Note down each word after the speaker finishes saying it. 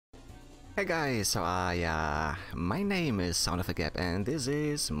Hey guys, how are ya? My name is Sound of a Gap and this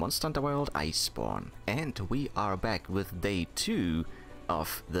is Monster Hunter World Iceborne. And we are back with day 2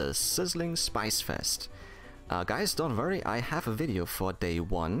 of the Sizzling Spice Fest. Guys, don't worry, I have a video for day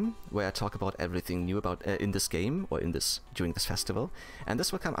 1 where I talk about everything new about in this game or during this festival. And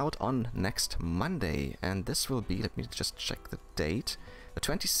this will come out on next Monday. And this will be, let me just check the date, the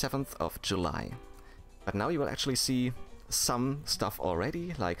 27th of July. But now you will actually see some stuff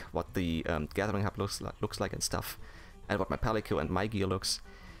already, like what the Gathering Hub looks like and stuff, and what my Palico and my gear looks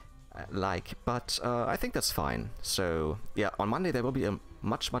like, but I think that's fine. So yeah, on Monday there will be a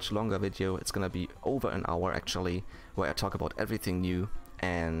much longer video. It's gonna be over an hour actually, where I talk about everything new,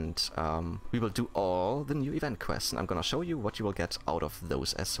 and we will do all the new event quests, and I'm gonna show you what you will get out of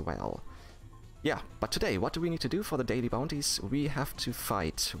those as well. Yeah, but today, what do we need to do for the daily bounties? We have to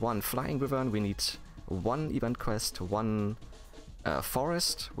fight one Flying Wyvern, we need one event quest, one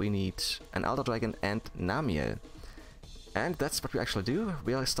forest, we need an Elder Dragon and Namielle. And that's what we actually do.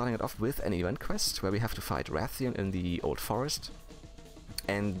 We are starting it off with an event quest where we have to fight Rathian in the old forest.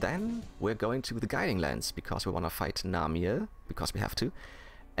 And then we're going to the Guiding Lands because we want to fight Namielle, because we have to.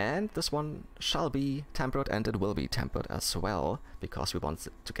 And this one shall be tempered, and it will be tempered as well, because we want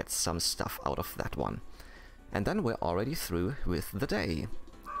to get some stuff out of that one. And then we're already through with the day.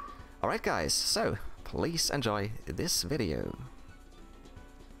 Alright guys, so please enjoy this video.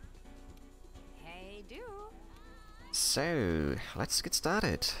 Hey, do. So, let's get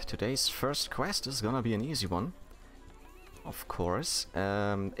started. Today's first quest is gonna be an easy one. Of course.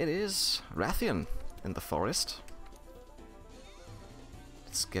 It is Rathian in the forest.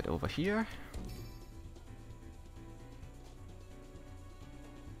 Let's get over here.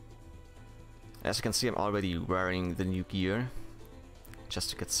 As you can see, I'm already wearing the new gear, just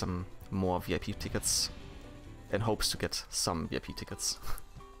to get some more VIP tickets, in hopes to get some VIP tickets.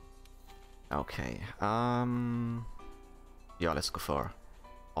 Okay, yeah, let's go for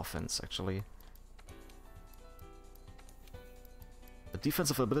offense, actually. The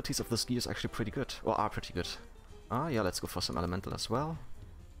defensive abilities of this gear is actually pretty good, or are pretty good. Yeah, let's go for some elemental as well.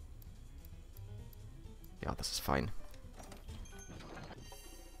 Yeah, this is fine.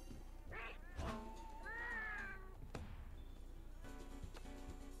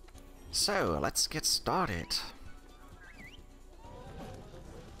 So, let's get started.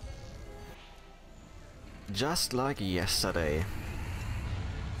 Just like yesterday.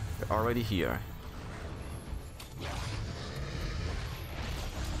 We're already here.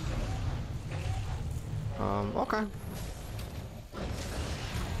 Okay.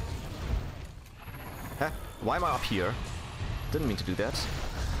 Huh? Why am I up here? Didn't mean to do that.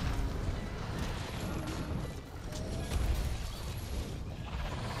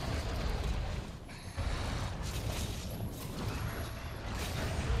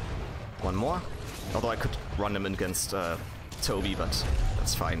 One more. Although I could run him against Toby, but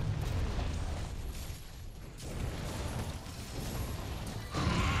that's fine.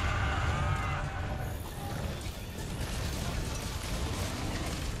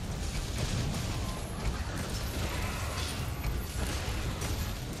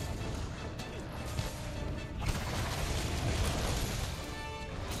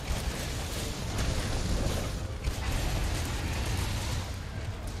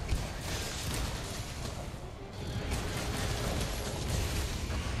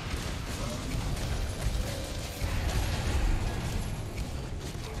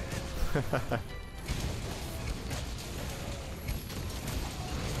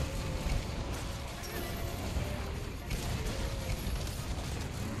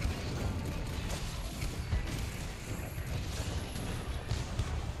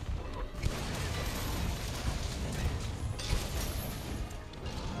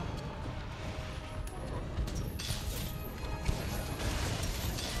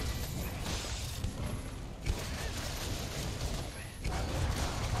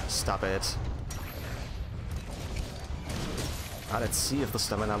 Stop it. Let's see if the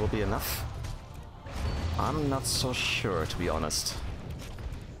stamina will be enough. I'm not so sure, to be honest.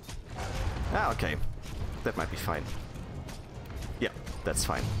 Okay. That might be fine. Yeah, that's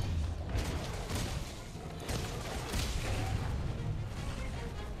fine.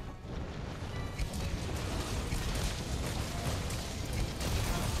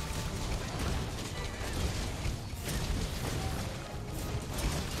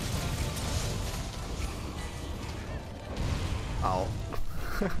 Ow.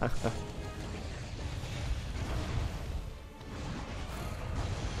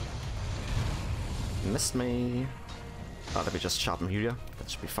 Missed me. Let me just sharpen here. That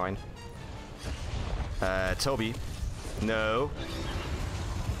should be fine. Toby. No.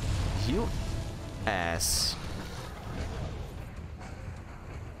 You ass.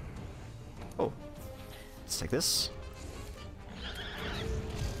 Oh. Let's take this.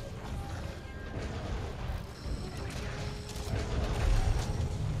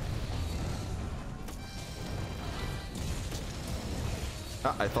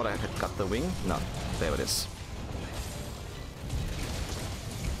 Ah, I thought I had got the wing. No, there it is.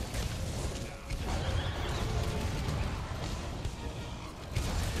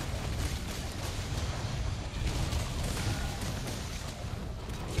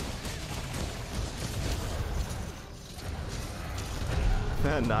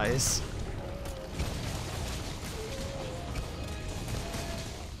 Nice.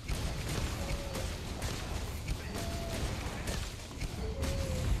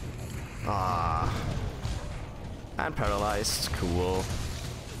 Ah. I'm paralyzed. Cool.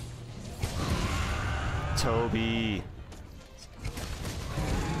 Toby.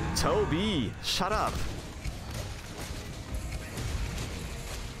 Toby, shut up.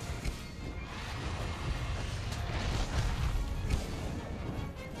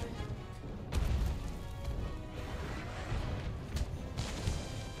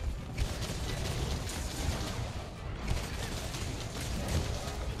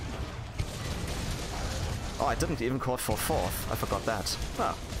 Oh, I didn't even call for fourth. I forgot that.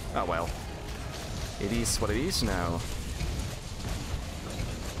 Ah, oh well. It is what it is now.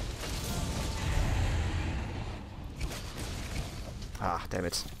 Ah, damn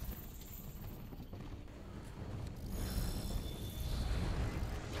it.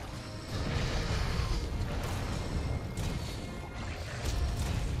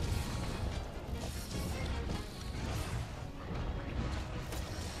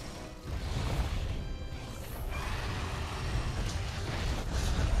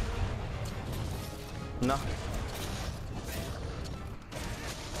 No.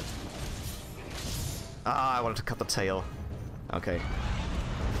 Ah, I wanted to cut the tail. Okay.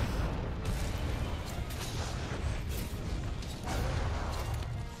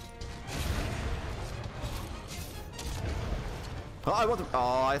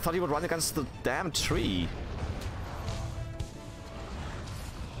 Oh, I thought he would run against the damn tree.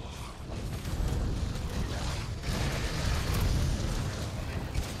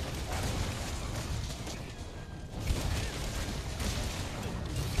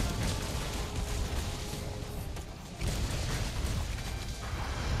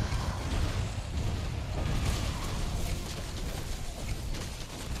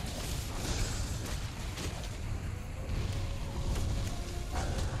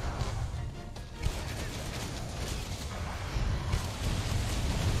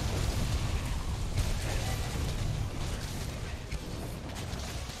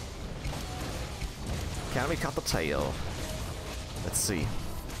 Can we cut the tail? Let's see.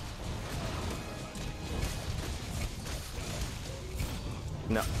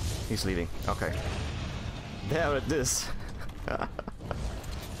 No, he's leaving. Okay. There it is.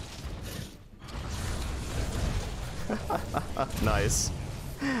 Nice.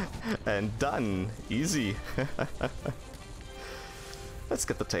 And done. Easy. Let's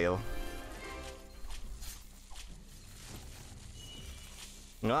get the tail.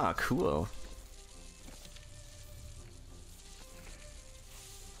 Ah, cool.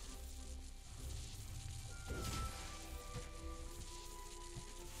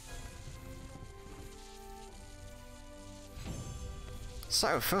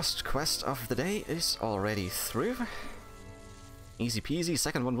 So, first quest of the day is already through. Easy peasy.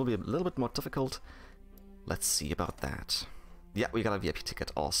 Second one will be a little bit more difficult. Let's see about that. Yeah, we got a VIP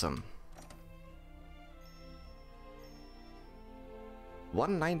ticket. Awesome.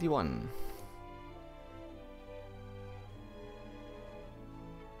 191.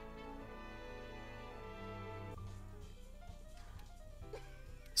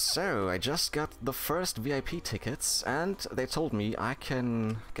 So, I just got the first VIP tickets, and they told me I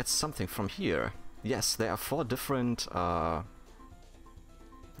can get something from here. Yes, there are 4 different, yeah,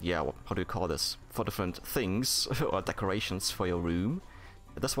 how do you call this? 4 different things, or decorations for your room.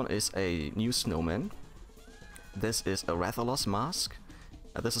 This one is a new snowman. This is a Rathalos mask.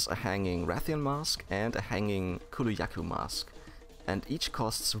 This is a hanging Rathian mask, and a hanging Kuluyaku mask. And each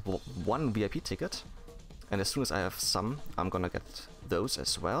costs 1 VIP ticket. And as soon as I have some, I'm gonna get those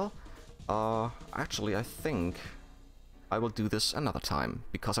as well. Actually, I think I will do this another time,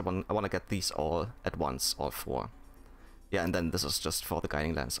 because I want to get these all at once, all 4. Yeah, and then this is just for the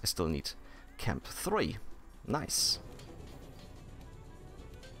guiding lens. I still need Camp 3. Nice.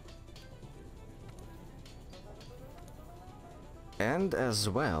 And as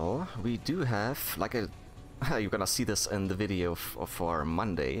well, we do have like a you're gonna see this in the video for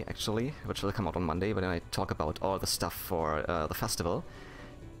Monday, actually, which will come out on Monday, when I talk about all the stuff for the festival.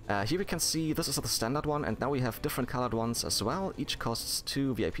 Here we can see this is the standard one, and now we have different colored ones as well. Each costs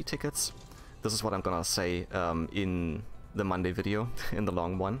 2 VIP tickets. This is what I'm gonna say in the Monday video, in the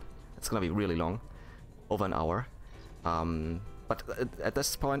long one. It's gonna be really long, over an hour. But at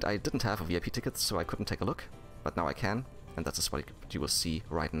this point I didn't have a VIP ticket, so I couldn't take a look. But now I can, and that is what you will see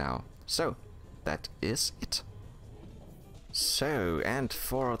right now. So, that is it. So, and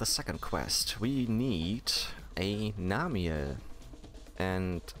for the second quest, we need a Namielle.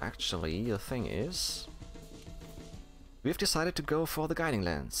 And actually, the thing is, we've decided to go for the Guiding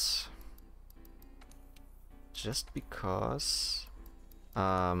Lands. Just because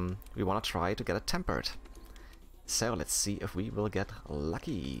we want to try to get it tempered. So let's see if we will get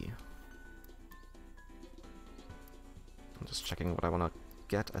lucky. I'm just checking what I want to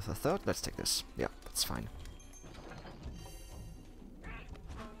get as a third. Let's take this. Yeah, that's fine.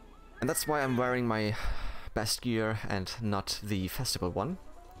 And that's why I'm wearing my best gear and not the festival one.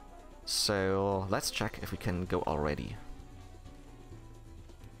 So let's check if we can go already.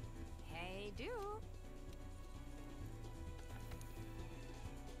 Hey, do.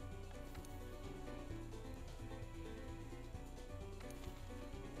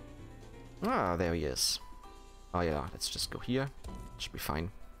 Ah, there he is. Oh yeah, let's just go here. Should be fine.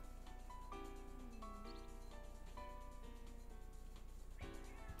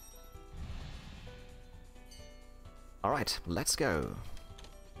 Alright, let's go.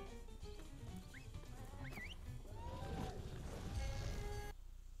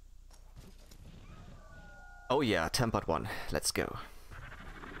 Oh yeah, tempered one. Let's go.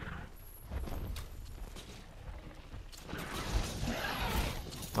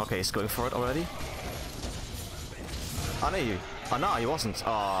 Okay, he's going for it already. Oh no, he wasn't.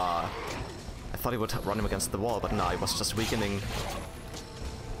 I thought he would run him against the wall, but no, he was just weakening.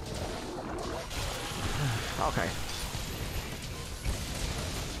 Okay.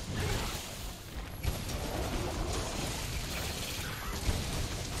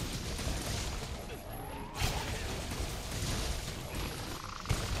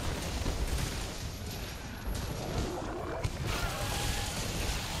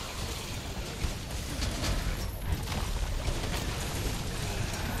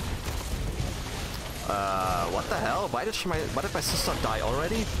 What the hell? Why did my sister die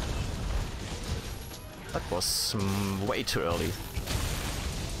already? That was way too early.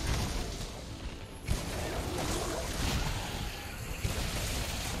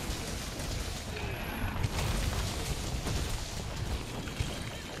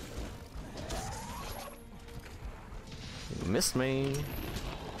 You missed me.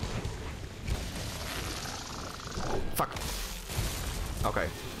 Fuck. Okay.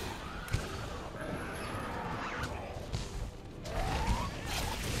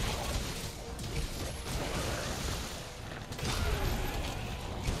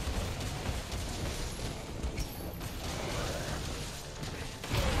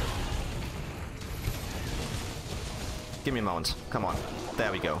 Give me a moment. Come on.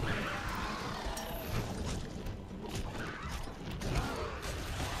 There we go.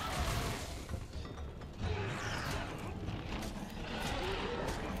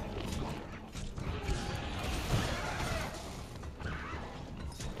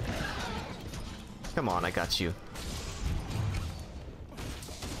 Come on, I got you.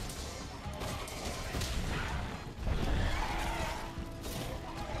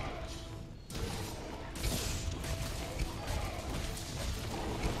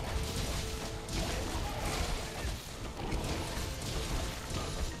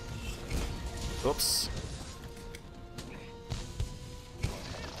 Oops.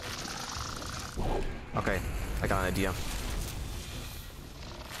 Okay, I got an idea.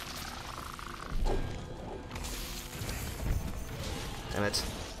 Damn it.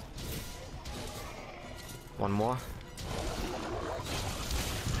 One more.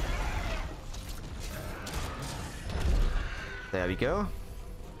 There we go.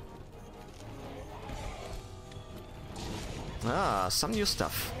 Ah, some new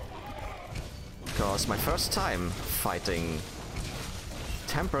stuff. Because my first time fighting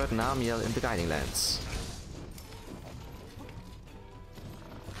temperate Namielle in the Guiding Lands.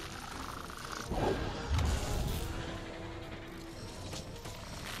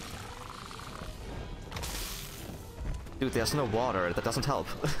 Dude, there's no water, that doesn't help.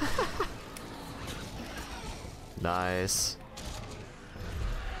 Nice.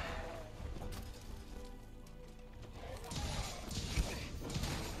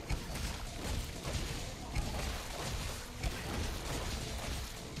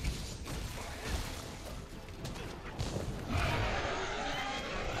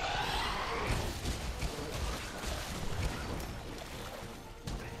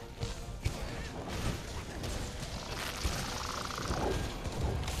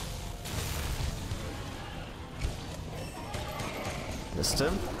 Missed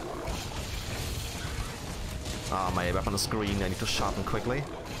him. Ah, my weapon is green. I need to sharpen quickly.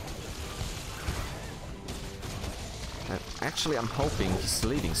 Actually, I'm hoping he's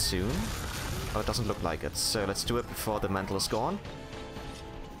leaving soon. But it doesn't look like it. So let's do it before the mantle is gone.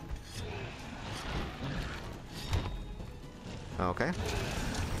 Okay.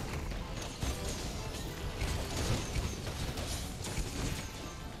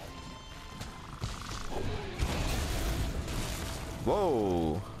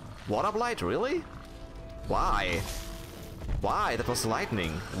 Whoa! Water blight, really? Why? Why? That was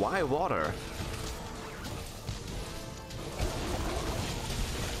lightning. Why water?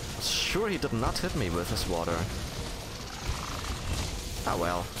 Sure, he did not hit me with his water. Ah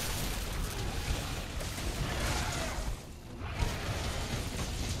well.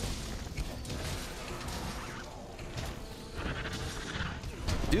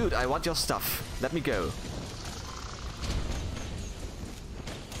 Dude, I want your stuff. Let me go.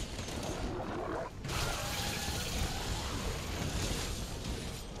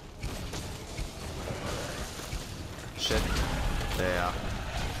 Shit. There.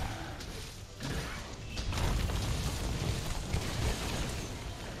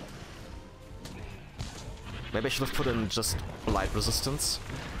 Maybe I should have put in just blight resistance.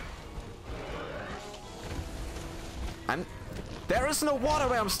 There is no water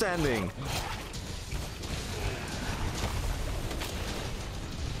where I'm standing!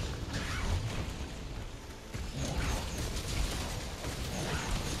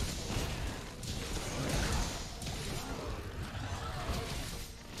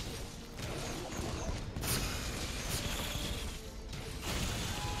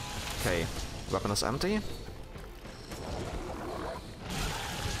 Okay, weapon is empty.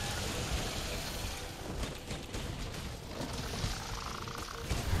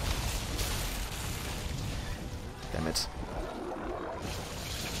 Damn it.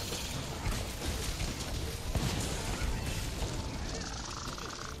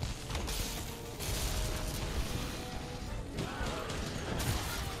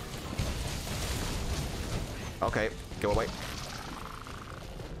 Okay, go away.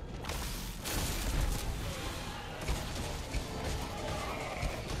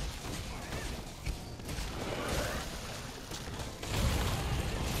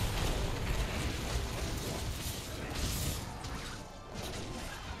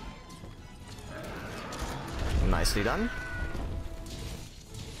 Nicely done.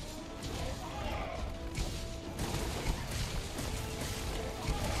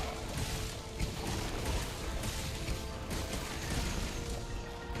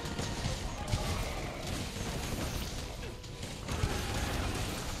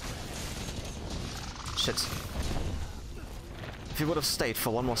 Shit. If he would have stayed for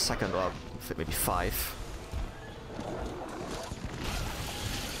one more second, or maybe 5.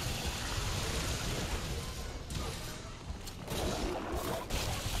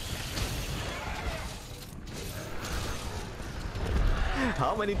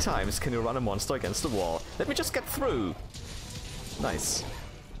 How many times can you run a monster against the wall? Let me just get through! Nice.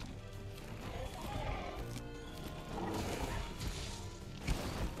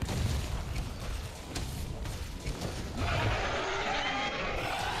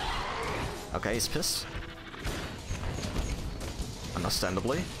 Okay, he's pissed.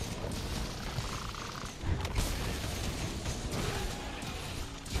 Understandably.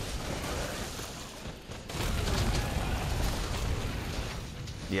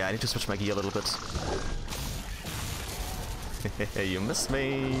 Yeah, I need to switch my gear a little bit. You missed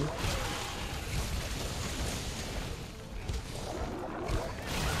me!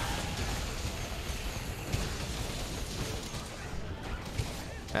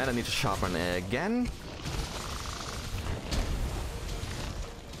 And I need to sharpen again.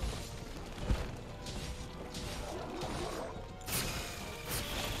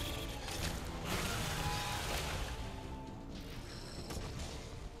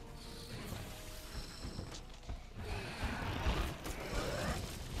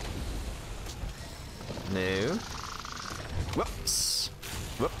 No. Whoops.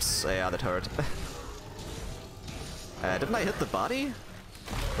 Whoops. Yeah, that hurt. Didn't I hit the body?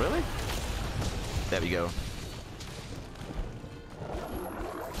 Really? There we go.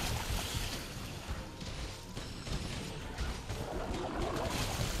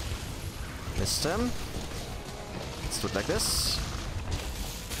 Missed him. Let's do it like this.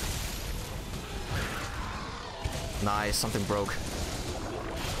 Nice, something broke.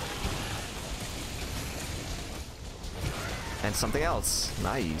 And something else.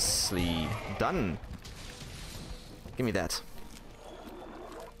 Nicely done. Give me that.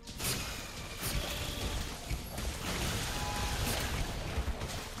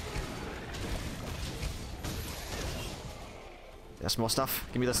 There's more stuff.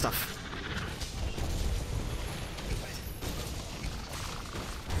 Give me the stuff.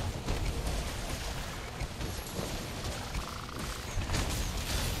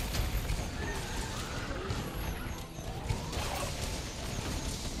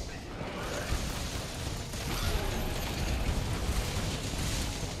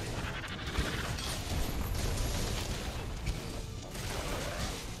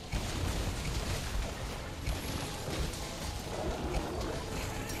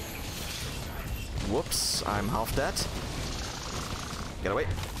 Whoops, I'm half dead. Get away.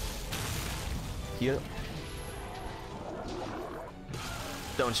 Heal.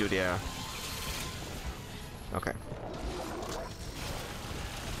 Don't you dare. Okay.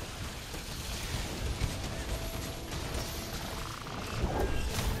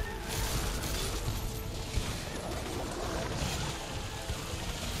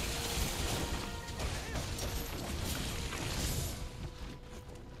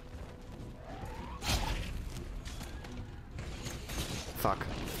 Fuck.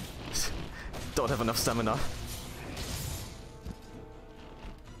 Don't have enough stamina.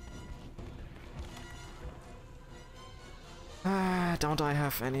 Don't I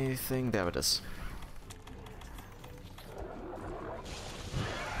have anything? There it is.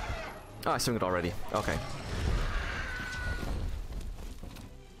 Oh, I swung it already. Okay.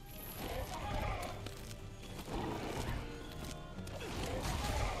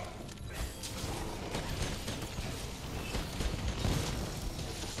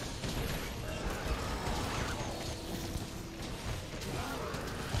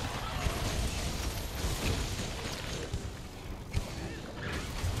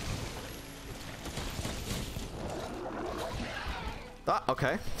 Ah,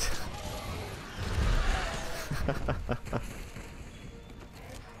 okay.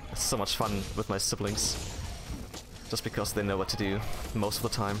 It's so much fun with my siblings. Just because they know what to do most of the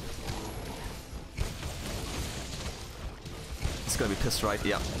time. It's gonna be pissed, right?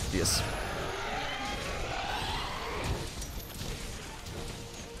 Yeah, yes.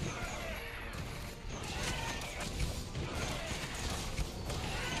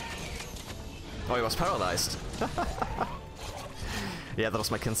 Oh, he was paralyzed. Yeah, that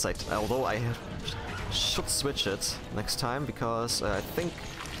was my kinsight. Although I should switch it next time, because I think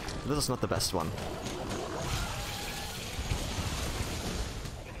this is not the best one.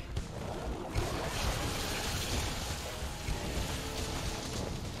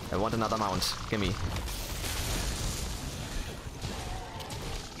 I want another mount. Gimme.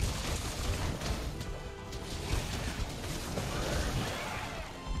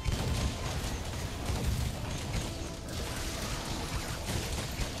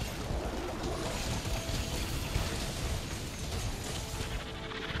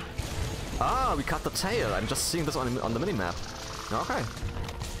 Ah, we cut the tail. I'm just seeing this on the minimap. Okay.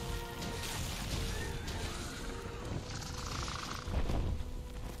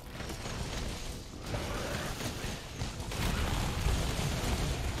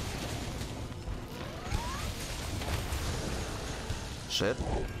 Shit.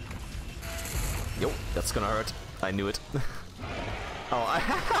 Yo, that's gonna hurt. I knew it.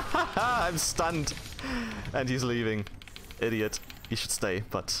 Oh, I'm stunned. And he's leaving. Idiot. He should stay,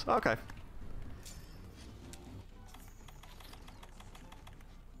 but okay.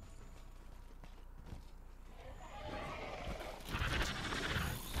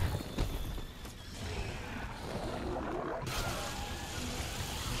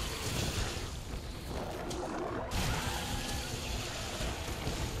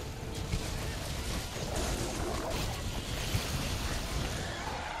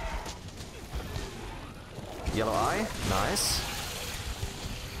 Yellow eye, nice.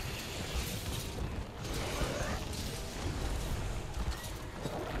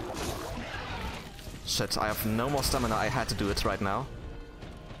 Shit, I have no more stamina. I had to do it right now.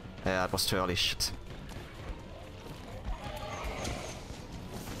 Yeah, it was too early. Shit.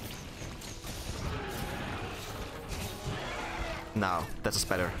 Now, that is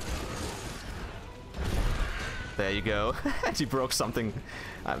better. There you go. And he broke something.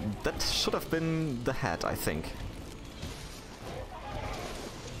 That should have been the head, I think.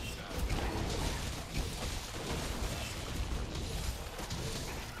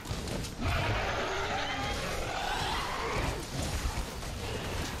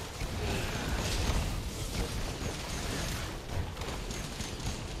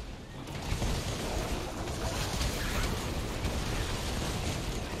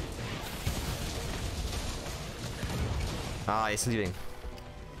 Ah, he's leaving.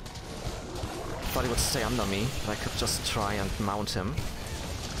 Thought he would stay under me, but I could just try and mount him.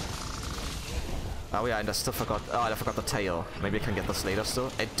 Oh yeah, and I still forgot. Oh, I forgot the tail. Maybe I can get this later still.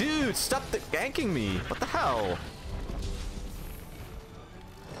 Hey, dude, stop ganking me! What the hell?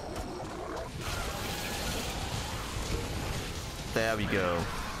 There we go.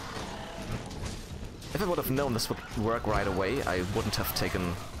 If I would have known this would work right away, I wouldn't have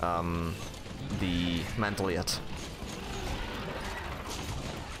taken the mantle yet.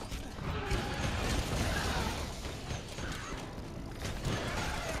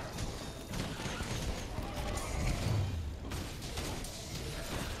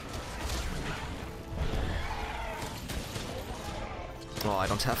 Oh, I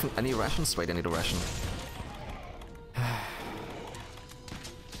don't have any rations. Wait, I need a ration.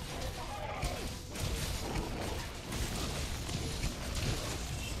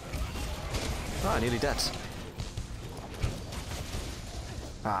 Ah, nearly dead.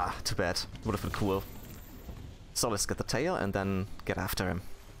 Ah, too bad. Would have been cool. So let's get the tail and then get after him.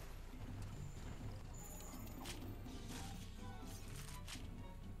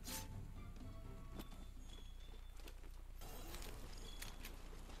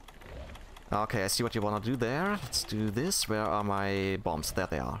 Okay, I see what you want to do there. Let's do this. Where are my bombs? There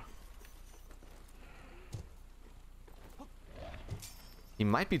they are. He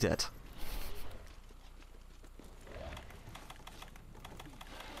might be dead.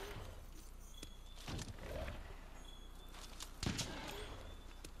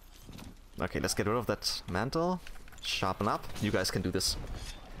 Okay, let's get rid of that mantle. Sharpen up. You guys can do this.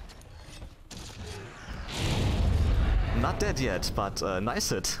 Not dead yet, but nice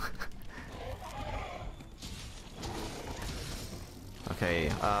hit.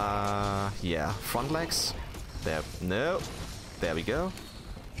 Okay, yeah, front legs. There, no. There we go.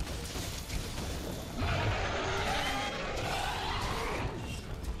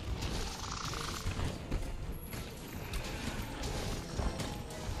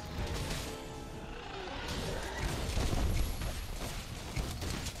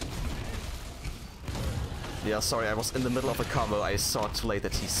 Yeah, sorry, I was in the middle of a combo. I saw too late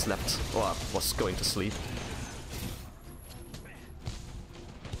that he slept, or was going to sleep.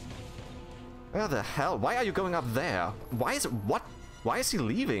 Where the hell? Why are you going up there? Why is it... What? Why is he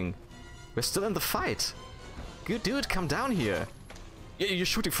leaving? We're still in the fight. Good dude, come down here. You're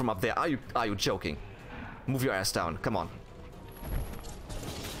shooting from up there. Are you joking? Move your ass down. Come on.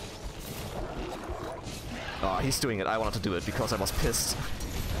 Oh, he's doing it. I wanted to do it because I was pissed.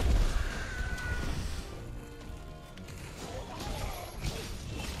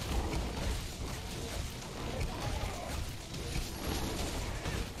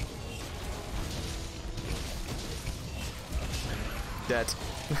 Dead.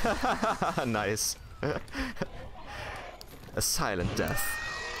 Nice. A silent death.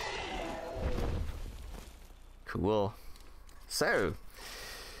 Cool. So,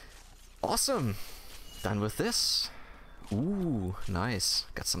 awesome. Done with this. Ooh, nice.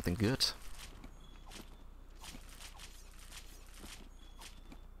 Got something good.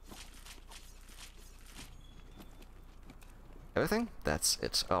 Everything? That's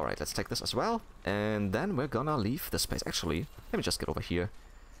it. Alright, let's take this as well. And then we're gonna leave this place. Actually, let me just get over here.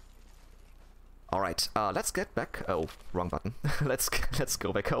 Alright, let's get back... Oh, wrong button. let's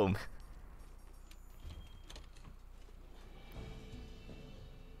go back home.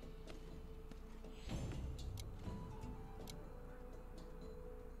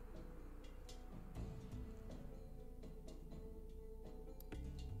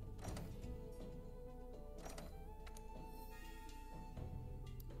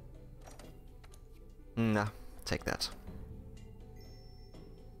 Nah, take that.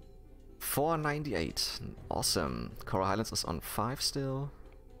 498. Awesome. Coral Highlands is on 5 still.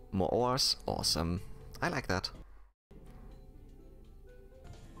 More ores. Awesome. I like that.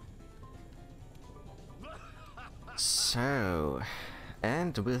 So,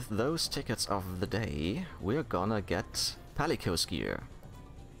 and with those tickets of the day, we're gonna get Palico's gear.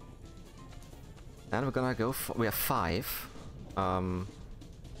 And we're gonna go for... We have 5.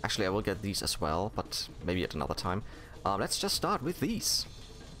 Actually, I will get these as well, but maybe at another time. Let's just start with these.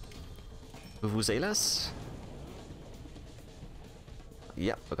 Vuvuzelas.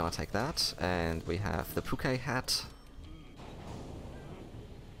 Yep, we're gonna take that. And we have the Puke hat.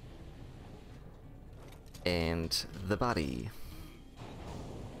 And the body.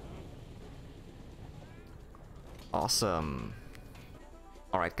 Awesome.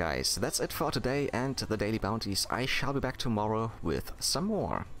 Alright guys, that's it for today and the daily bounties. I shall be back tomorrow with some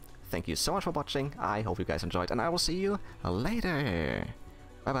more. Thank you so much for watching, I hope you guys enjoyed, and I will see you later.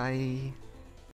 Bye bye.